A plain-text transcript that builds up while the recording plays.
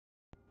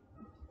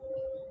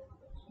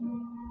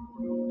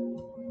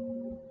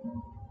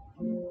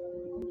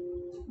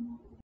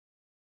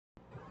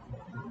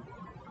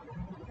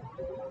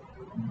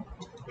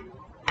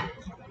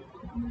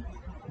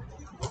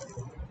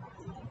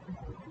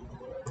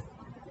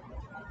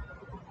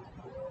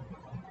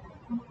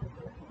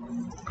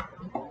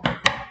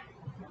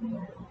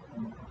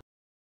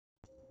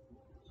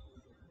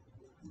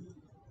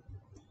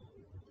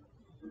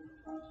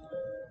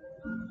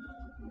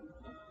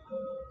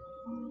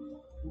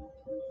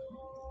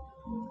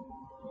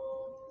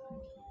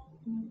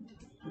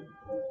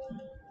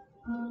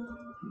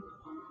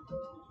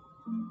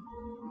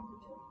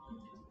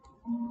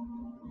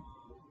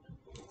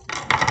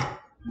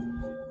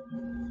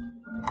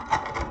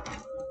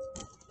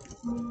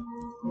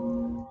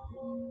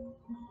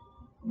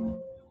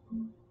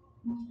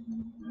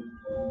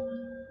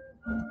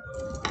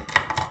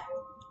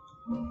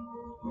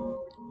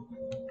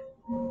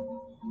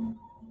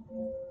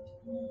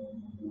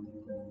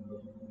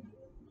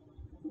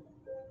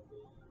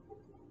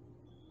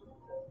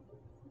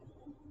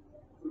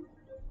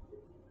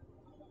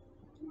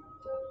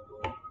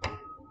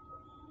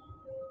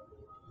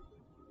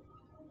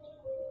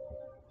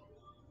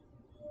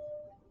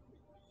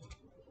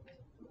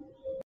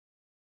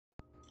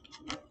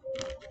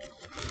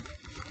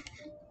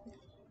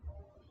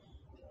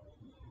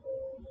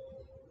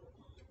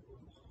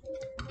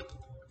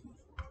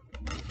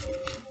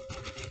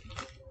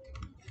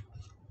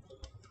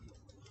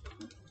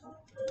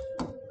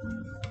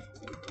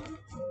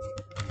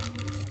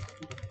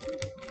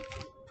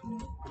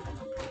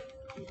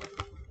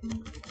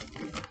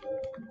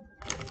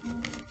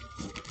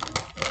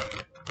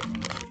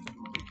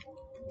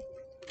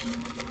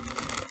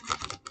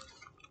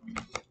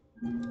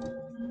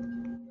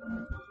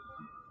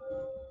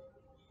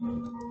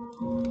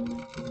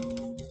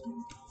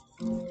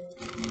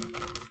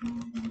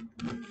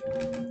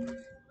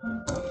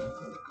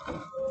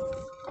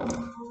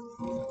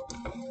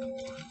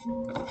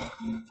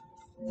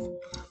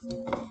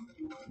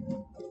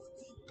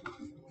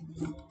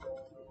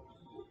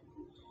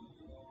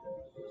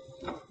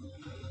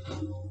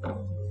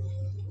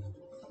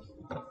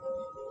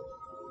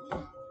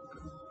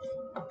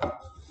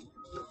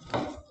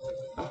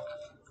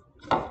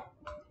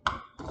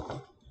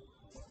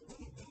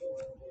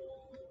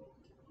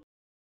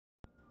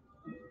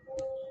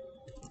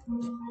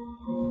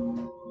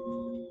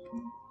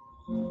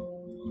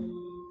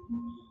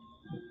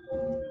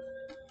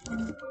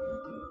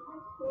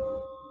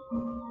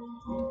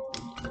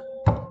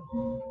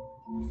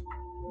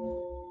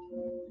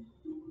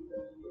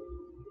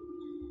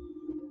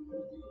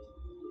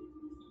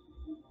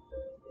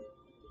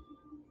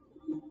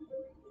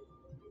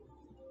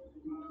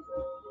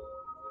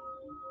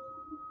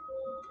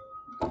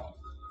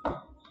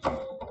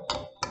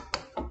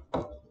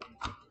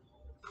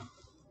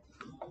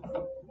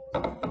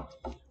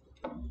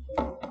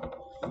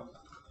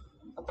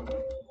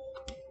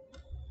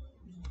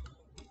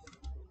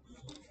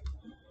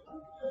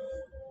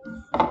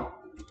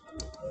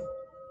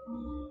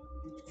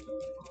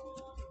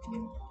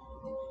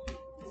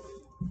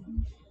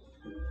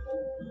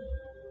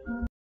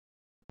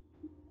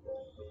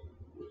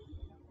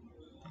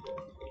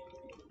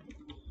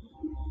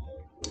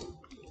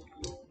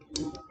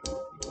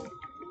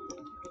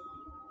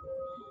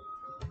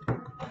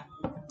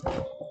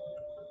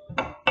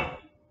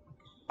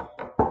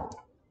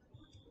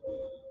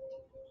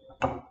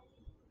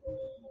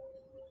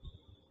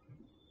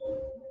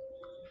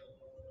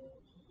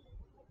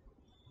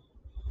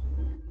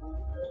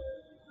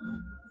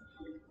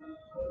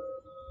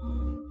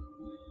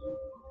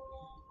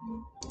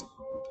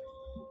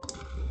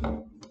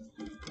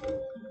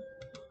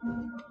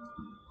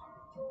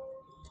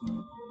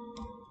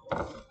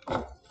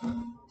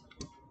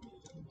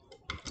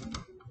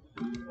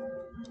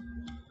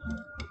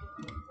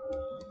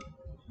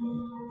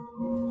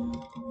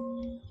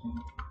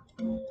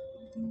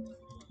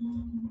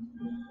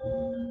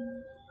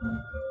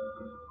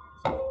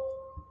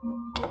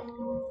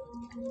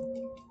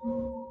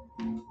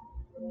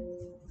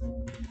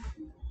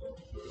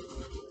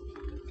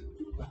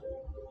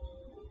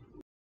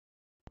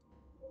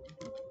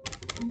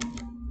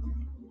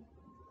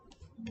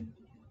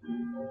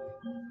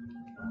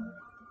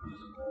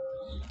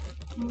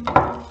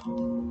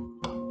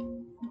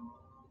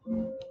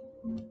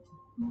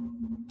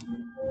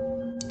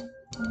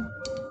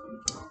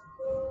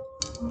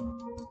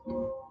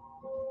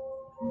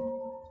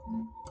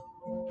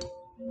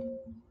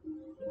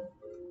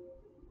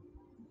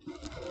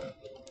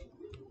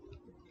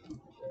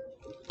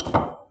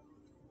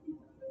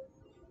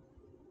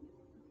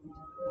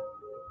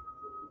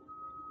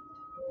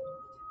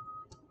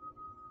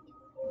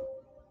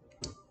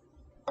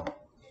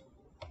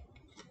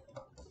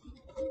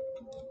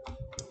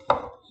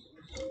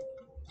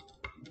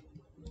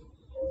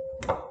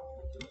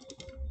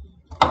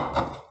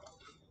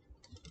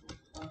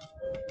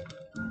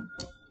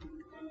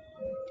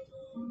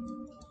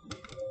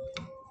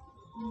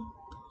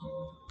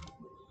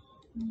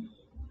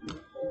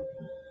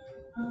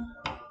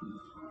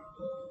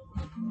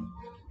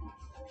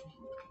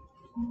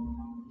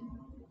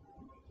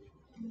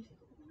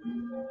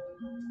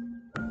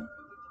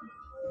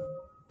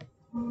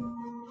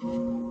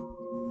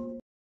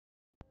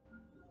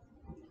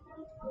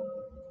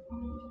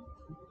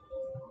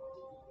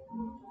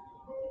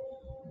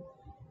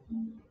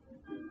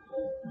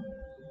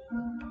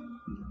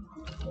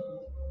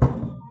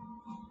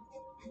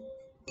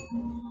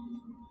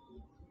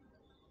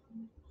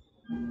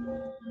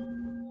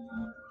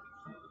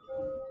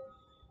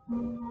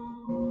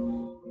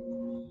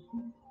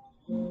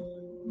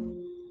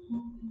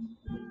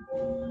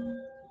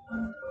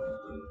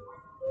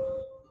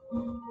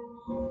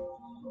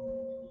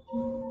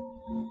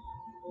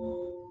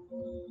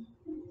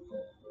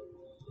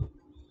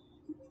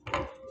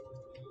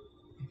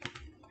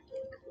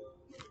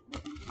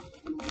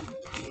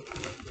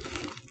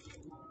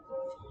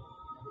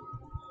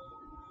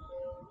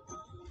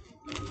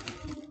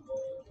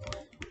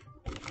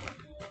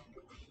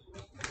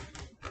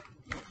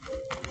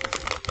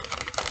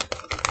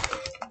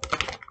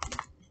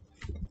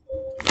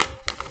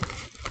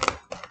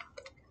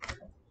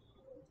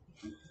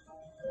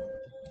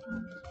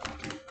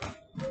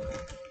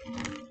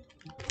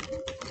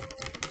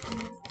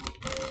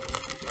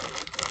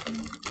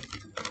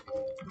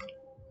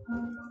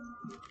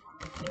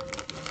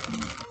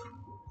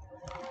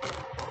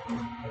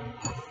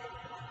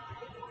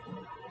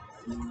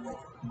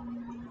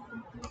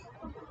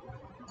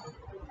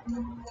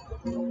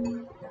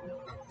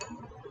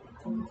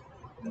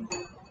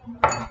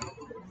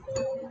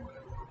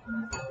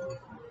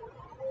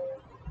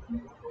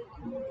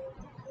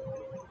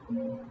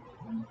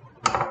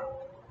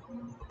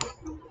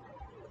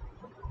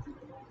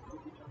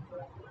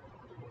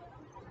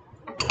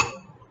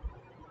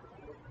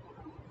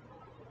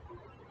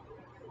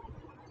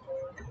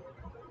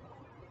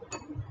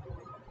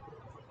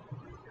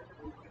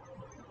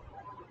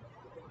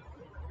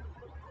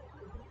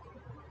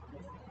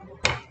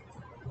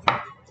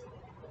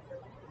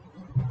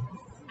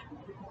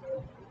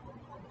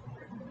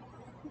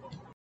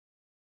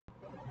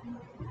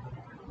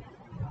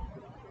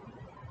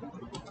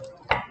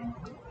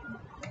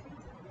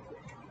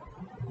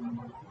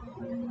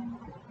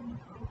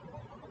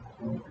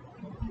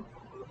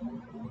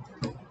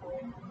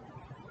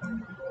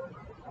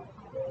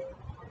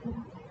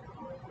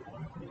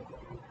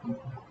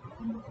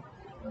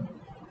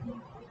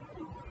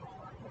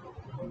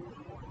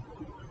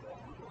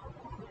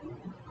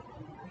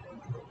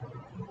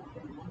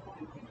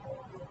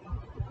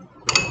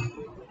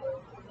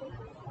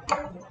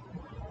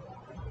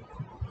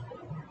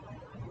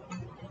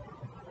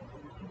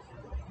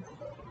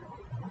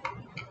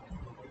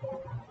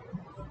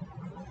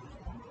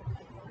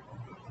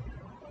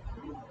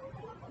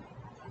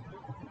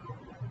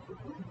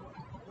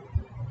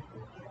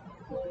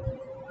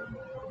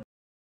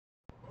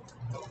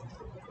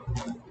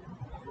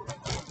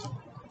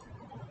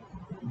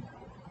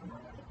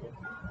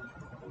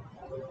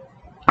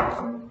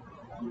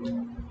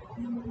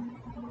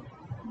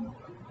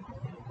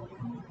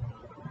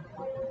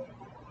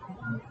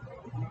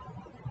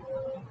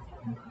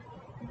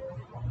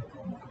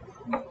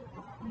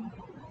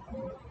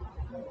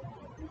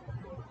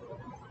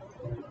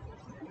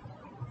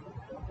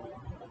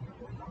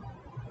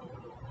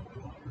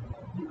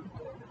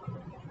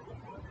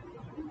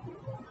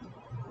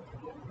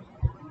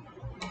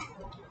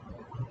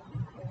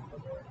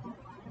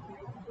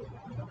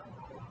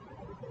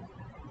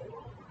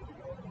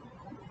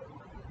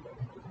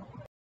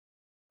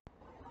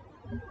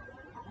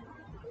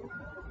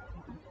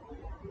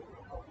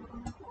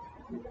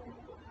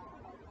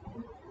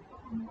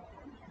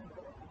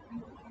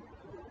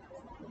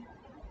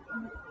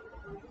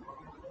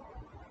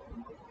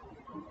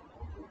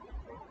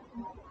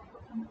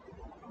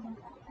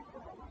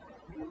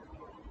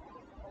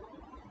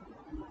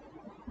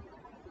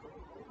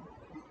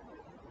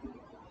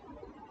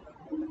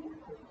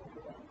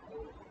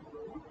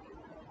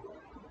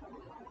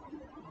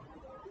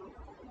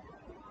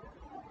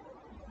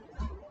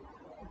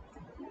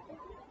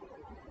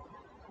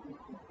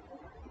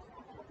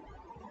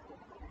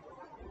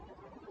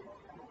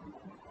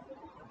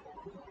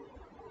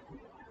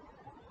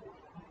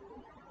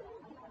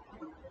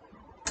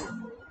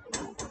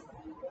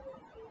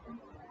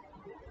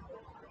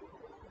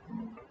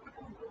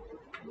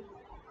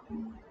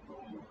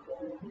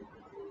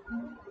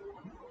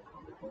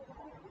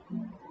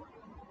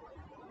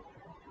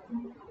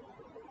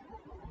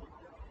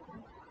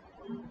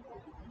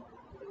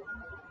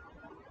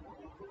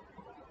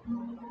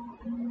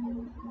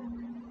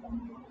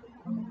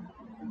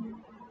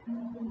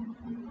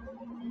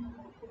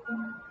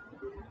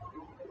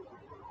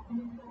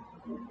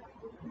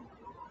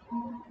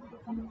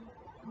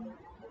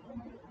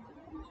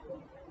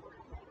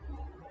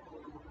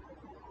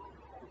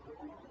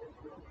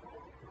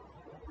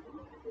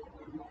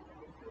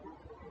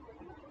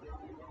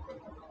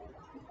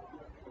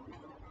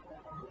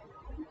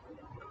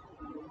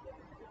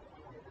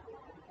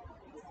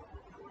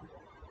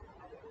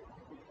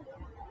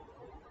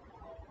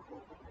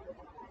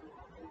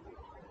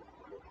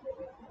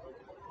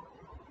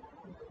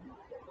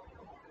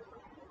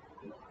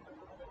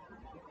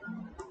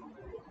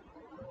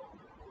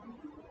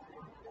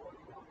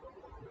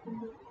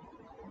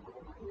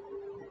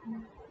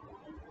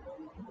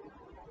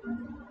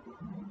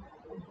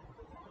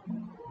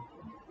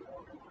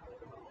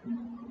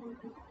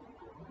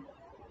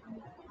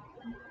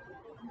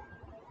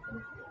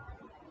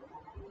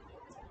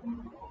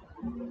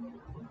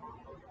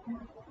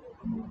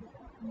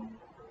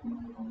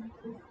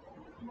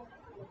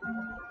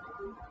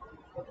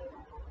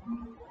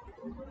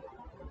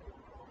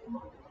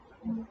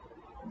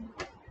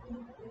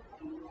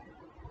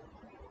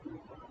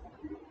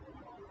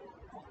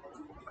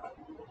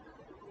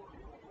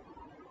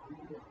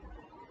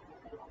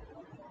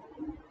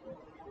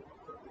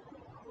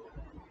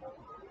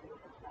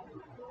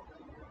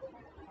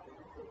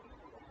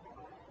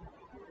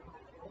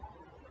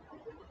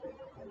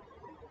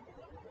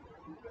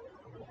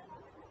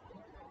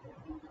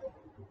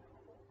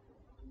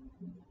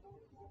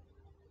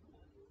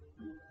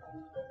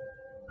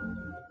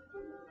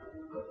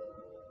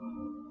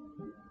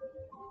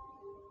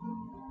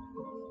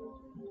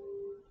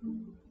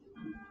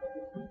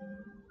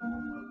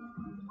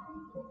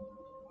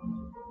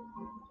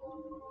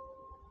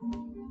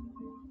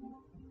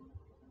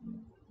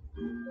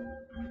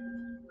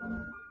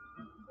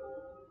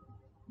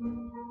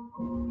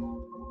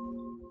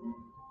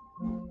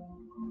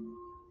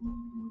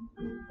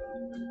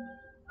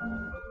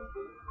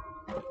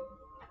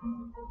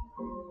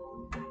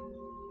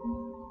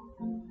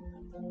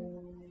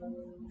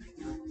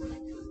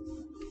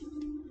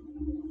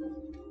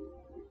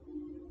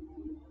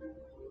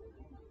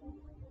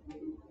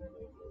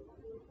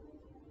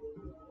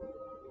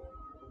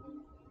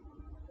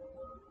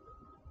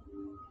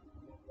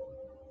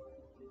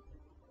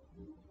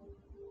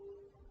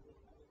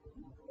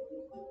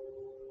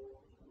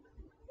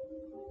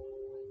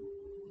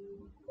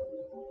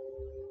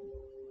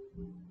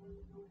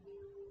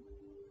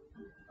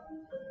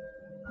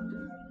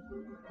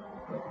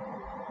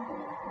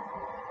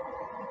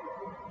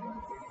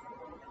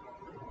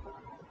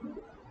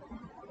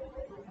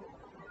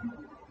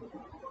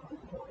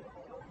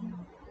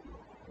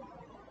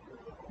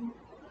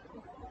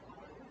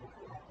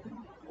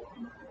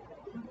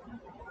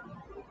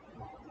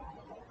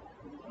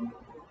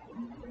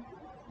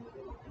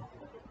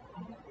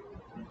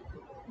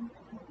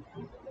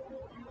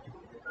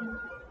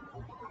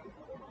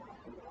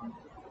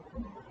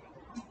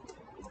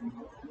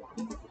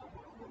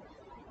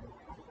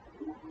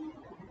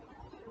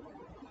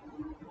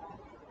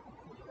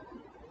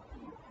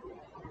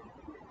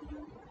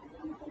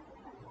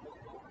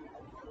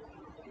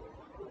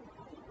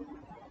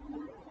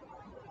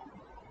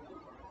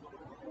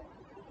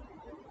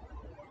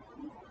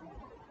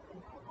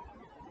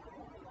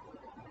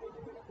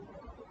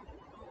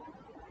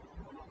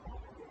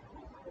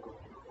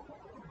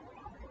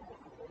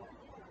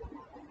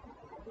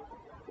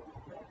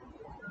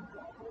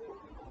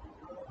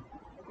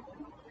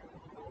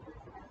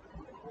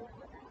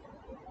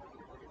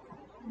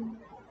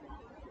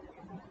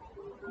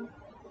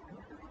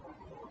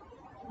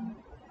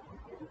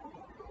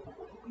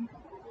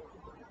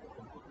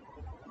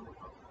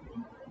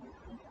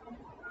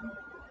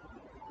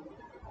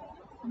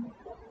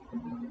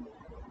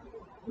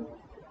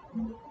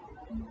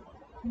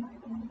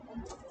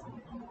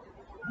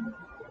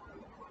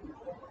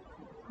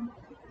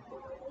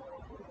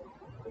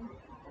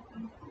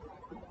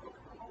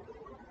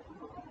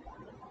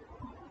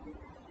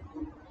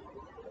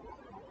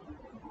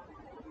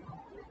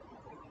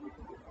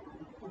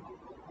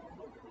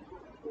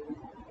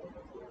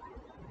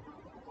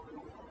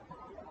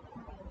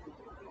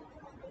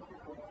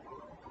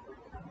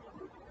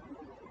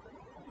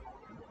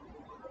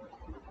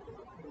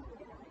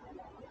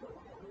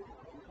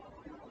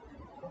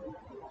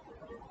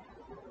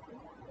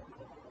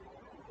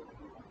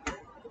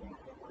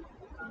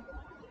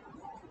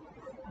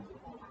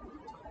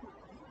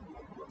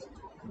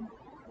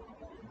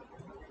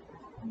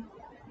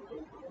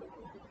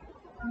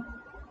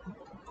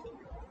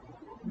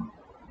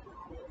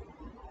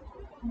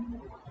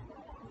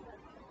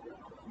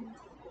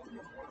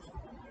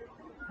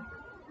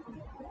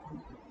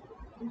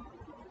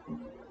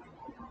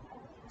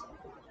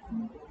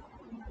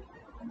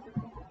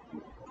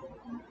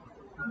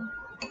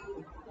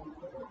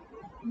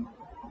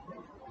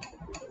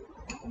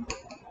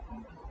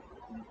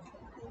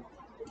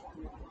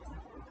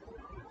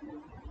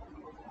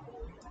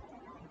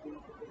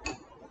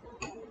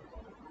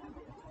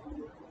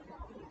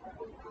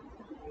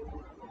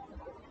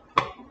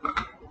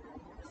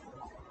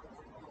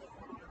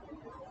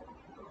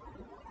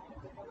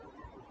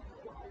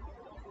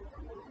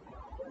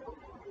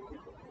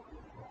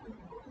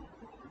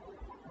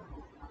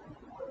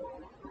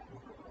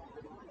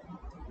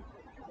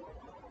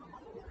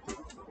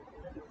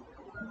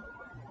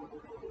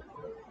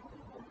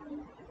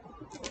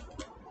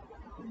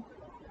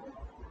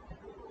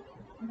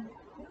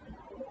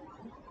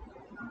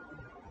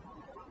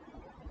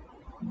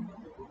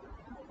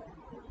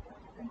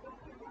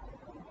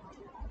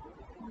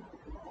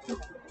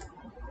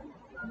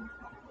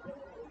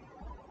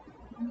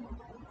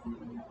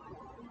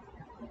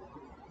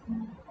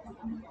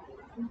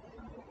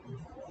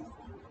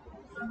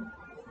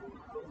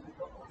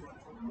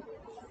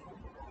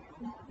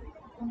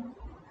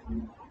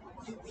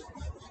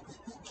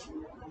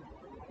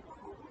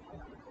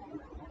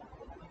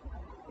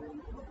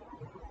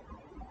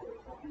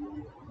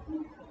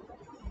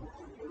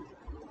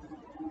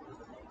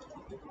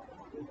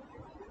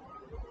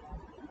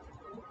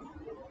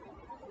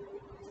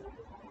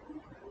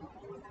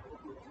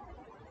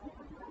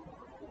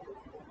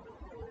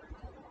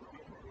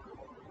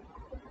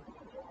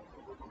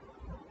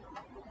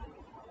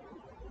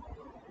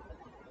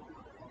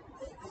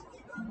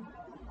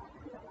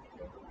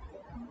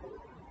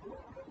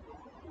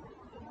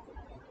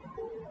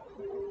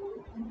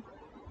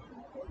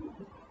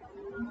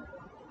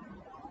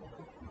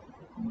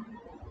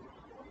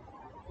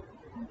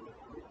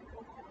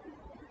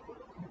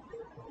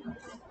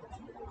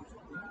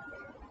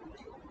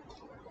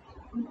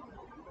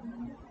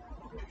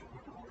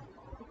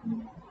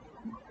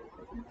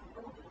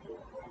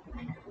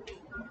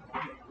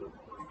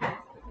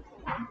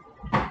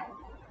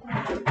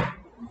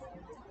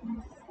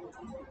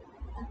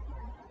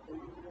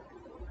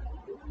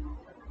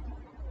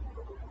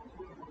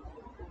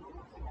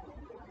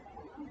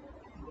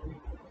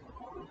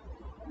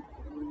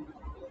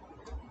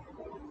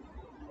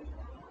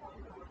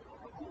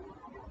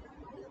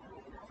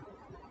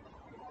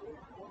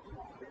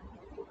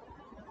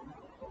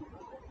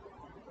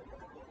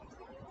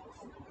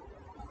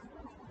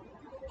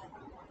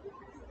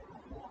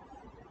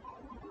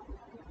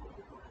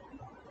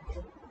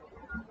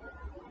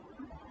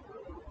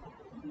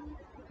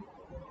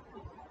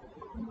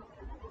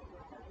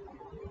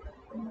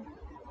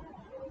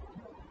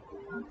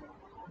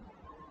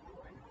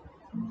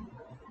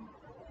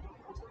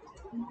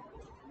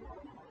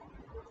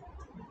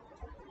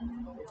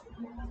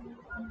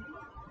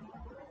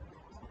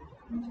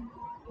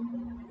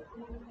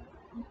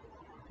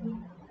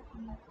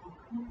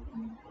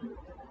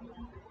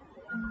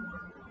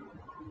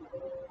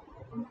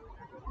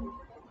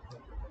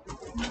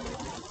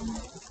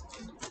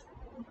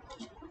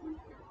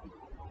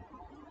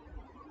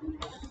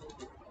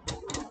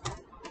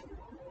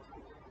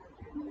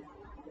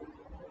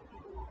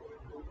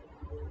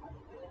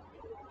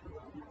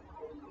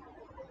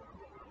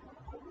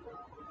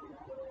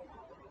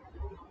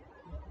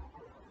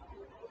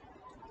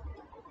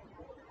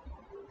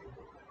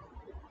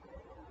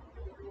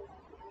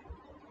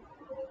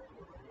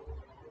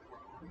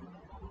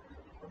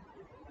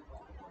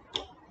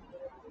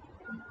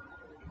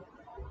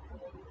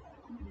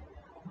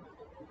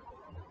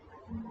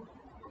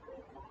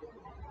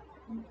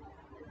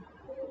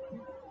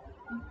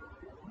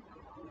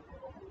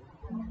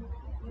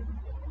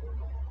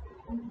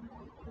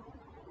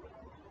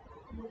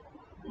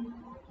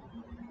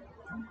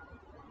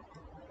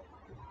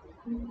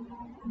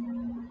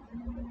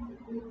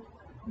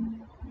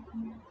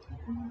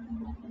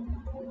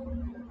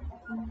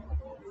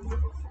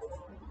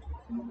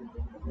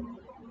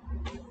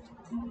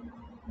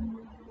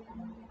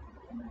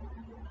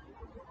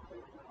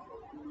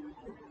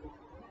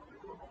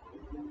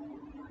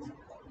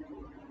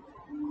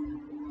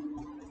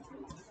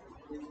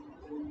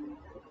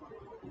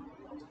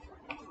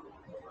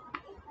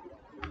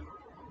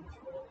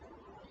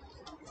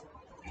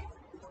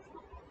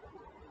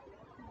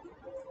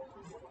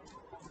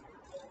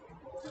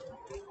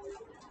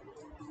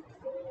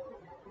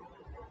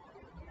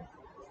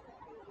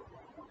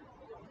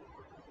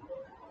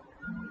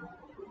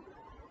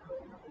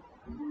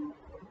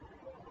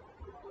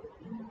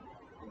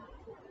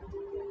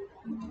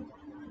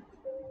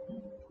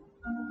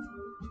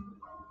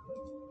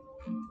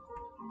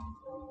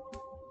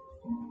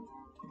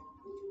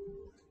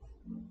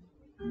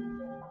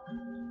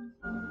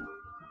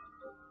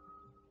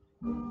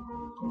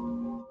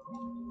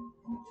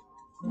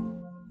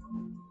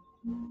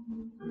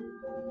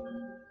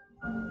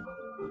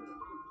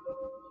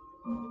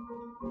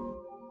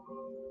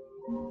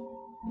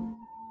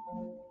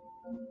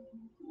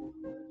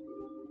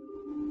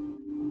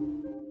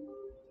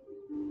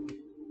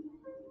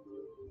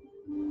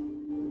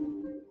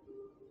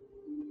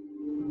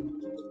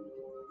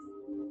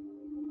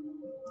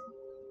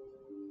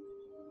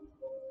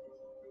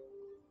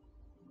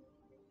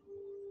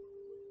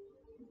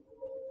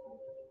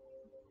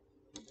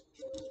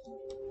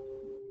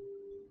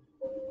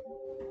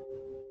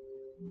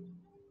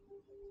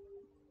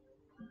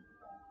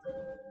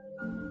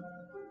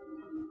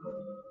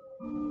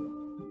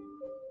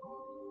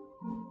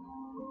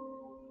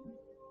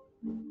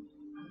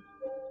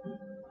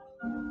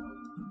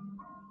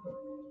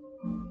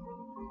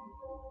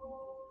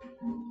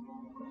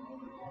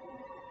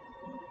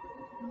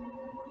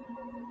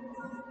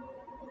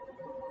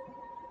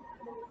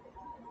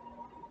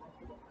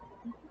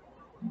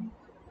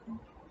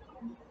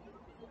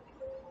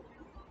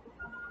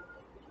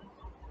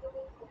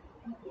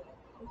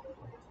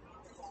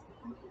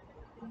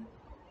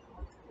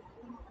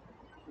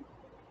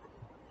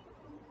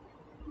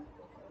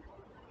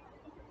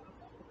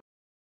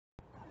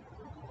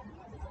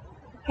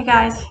Hey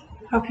guys,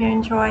 hope you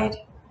enjoyed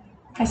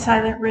my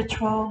silent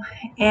ritual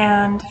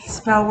and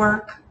spell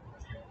work.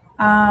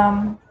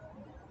 Um,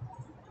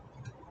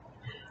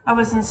 I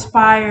was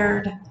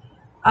inspired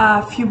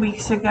a few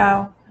weeks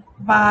ago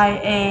by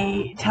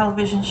a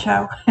television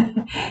show,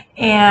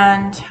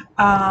 and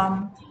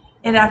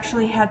it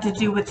actually had to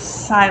do with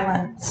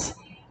silence.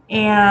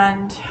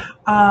 And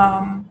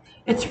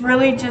it's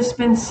really just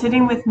been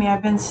sitting with me.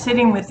 I've been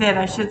sitting with it,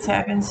 I should say.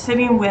 I've been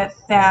sitting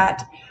with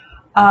that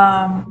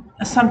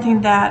something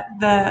that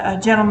the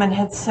gentleman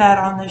had said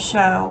on the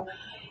show,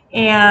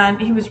 and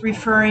he was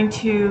referring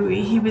to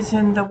he was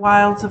in the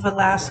wilds of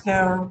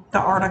Alaska or the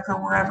Arctic or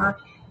wherever,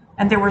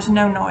 and there was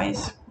no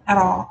noise at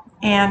all.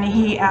 And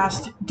he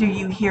asked, "Do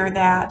you hear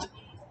that?"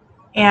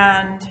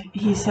 And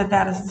he said,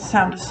 "That is the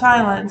sound of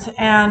silence."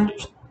 And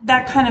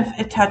that kind of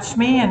it touched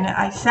me, and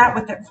I sat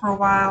with it for a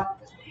while.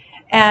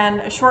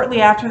 And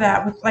shortly after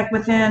that,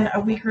 within a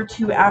week or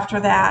two after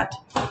that,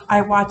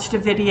 I watched a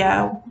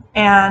video,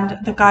 and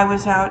the guy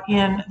was out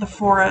in the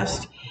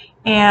forest,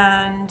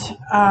 and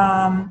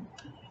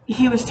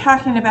he was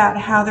talking about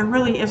how there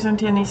really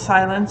isn't any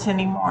silence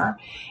anymore,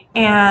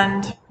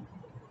 and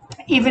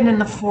even in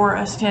the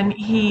forest. And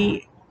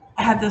he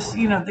had this,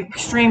 the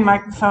extreme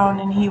microphone,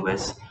 and he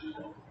was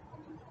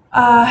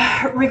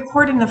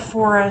recording the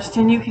forest,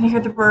 and you can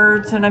hear the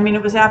birds, and I mean,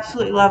 it was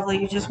absolutely lovely.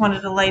 You just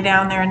wanted to lay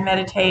down there and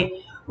meditate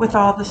with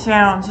all the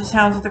sounds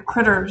of the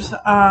critters,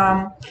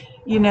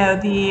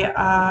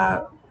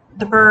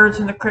 the birds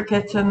and the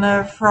crickets and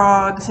the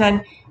frogs,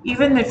 and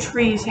even the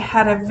trees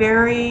had a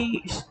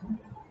very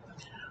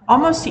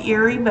almost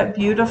eerie but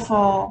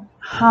beautiful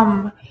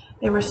hum.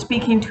 They were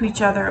speaking to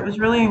each other. It was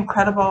really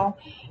incredible.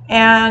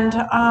 And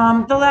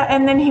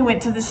and then he went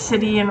to the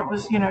city, and it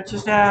was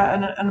just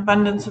an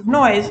abundance of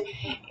noise.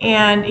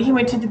 And he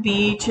went to the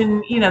beach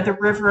and the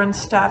river and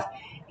stuff.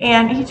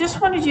 And he just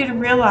wanted you to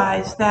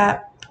realize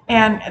that,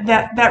 and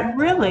that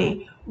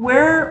really,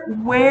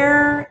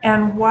 where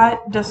and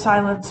what does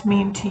silence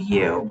mean to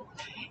you?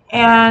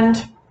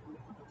 And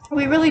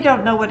we really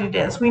don't know what it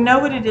is. We know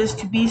what it is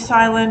to be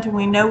silent, and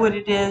we know what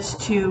it is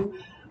to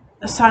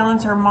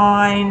silence our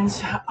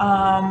minds,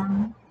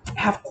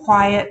 have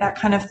quiet, that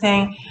kind of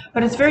thing.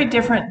 But it's very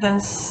different than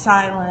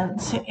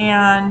silence.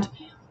 And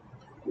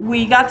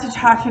we got to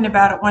talking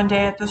about it one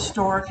day at the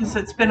store because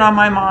it's been on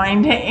my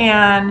mind.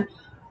 And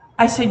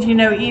I said,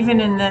 even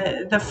in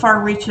the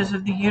far reaches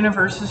of the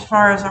universe, as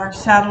far as our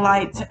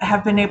satellites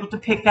have been able to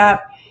pick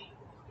up,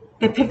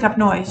 they pick up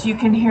noise. You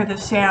can hear the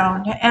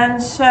sound. And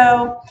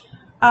so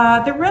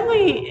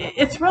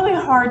it's really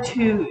hard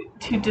to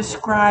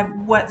describe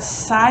what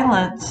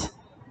silence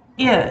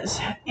is,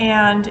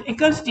 and it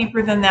goes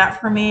deeper than that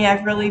for me.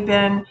 I've really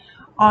been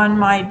on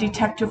my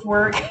detective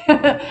work,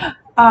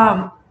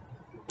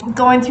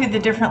 going through the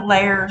different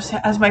layers.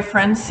 As my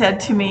friend said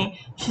to me,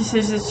 she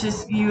says, it's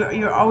just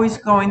you're always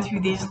going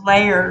through these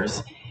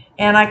layers,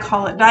 and I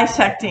call it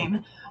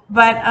dissecting.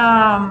 But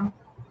I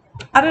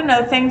don't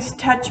know, things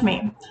touch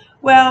me.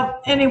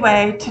 Well,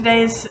 anyway,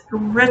 today's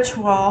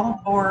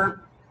ritual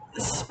or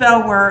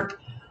spell work,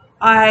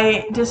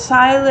 I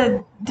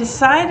decided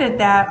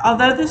that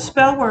although the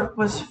spell work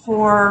was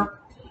for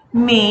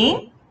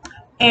me,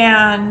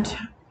 and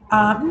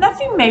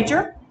nothing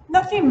major,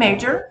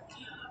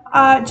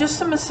 just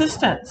some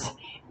assistance,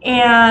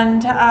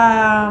 and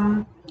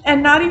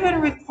not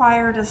even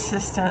required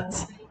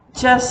assistance.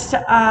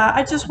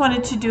 I just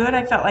wanted to do it.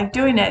 I felt like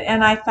doing it,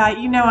 and I thought,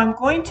 I'm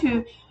going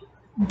to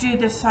do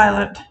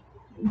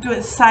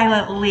it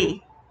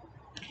silently.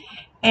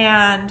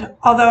 And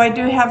although I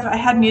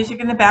had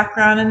music in the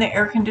background and the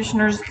air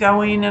conditioner's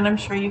going, and I'm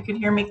sure you could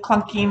hear me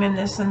clunking and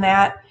this and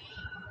that,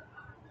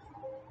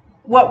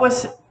 what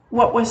was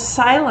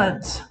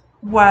silence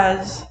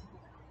was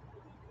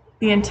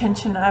the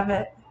intention of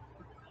it.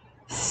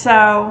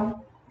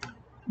 So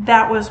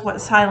that was what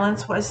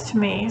silence was to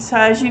me. So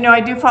as you know,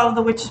 I do follow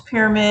the witch's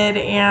pyramid,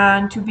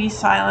 and to be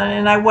silent,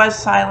 and I was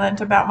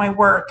silent about my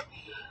work.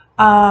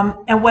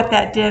 And what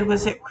that did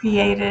was it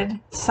created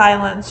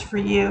silence for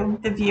you,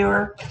 the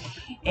viewer.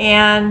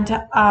 And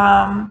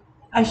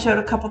I showed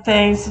a couple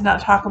things, did not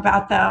talk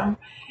about them.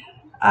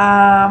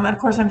 And of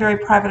course, I'm very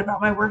private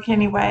about my work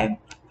anyway,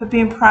 but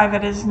being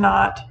private is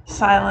not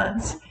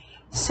silence.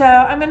 So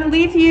I'm going to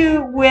leave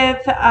you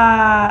with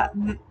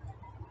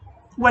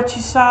what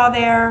you saw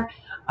there,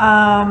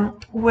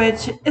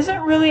 which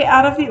isn't really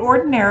out of the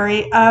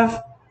ordinary of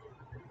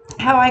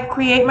how I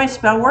create my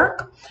spell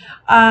work.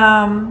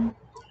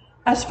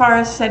 As far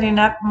as setting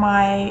up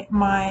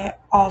my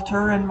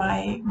altar and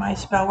my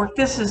spell work,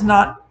 this is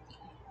not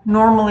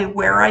normally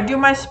where I do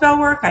my spell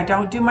work. I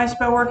don't do my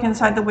spell work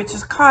inside the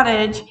witch's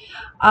cottage,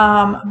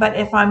 but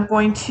if I'm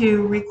going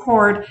to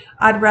record,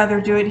 I'd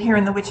rather do it here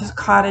in the witch's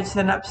cottage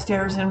than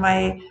upstairs in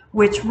my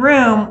witch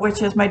room,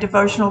 which is my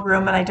devotional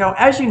room. And I don't,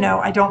 as you know,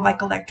 I don't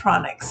like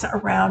electronics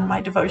around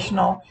my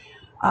devotional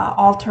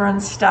altar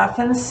and stuff.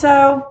 And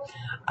so,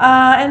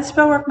 and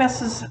spell work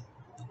messes.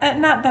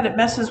 Not that it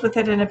messes with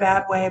it in a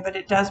bad way, but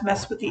it does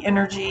mess with the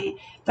energy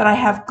that I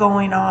have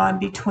going on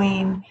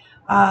between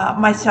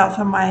myself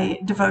and my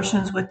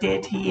devotions with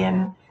deity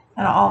and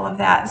all of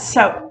that.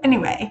 So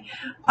anyway,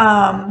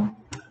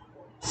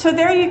 so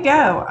there you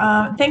go.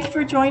 Thank you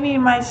for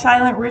joining my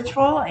silent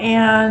ritual,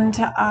 and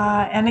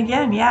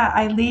again, yeah,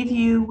 I leave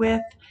you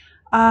with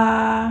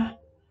uh,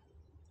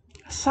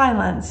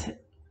 silence.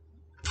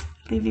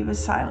 Leave you with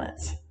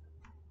silence.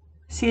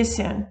 See you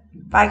soon.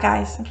 Bye,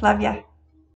 guys. Love ya.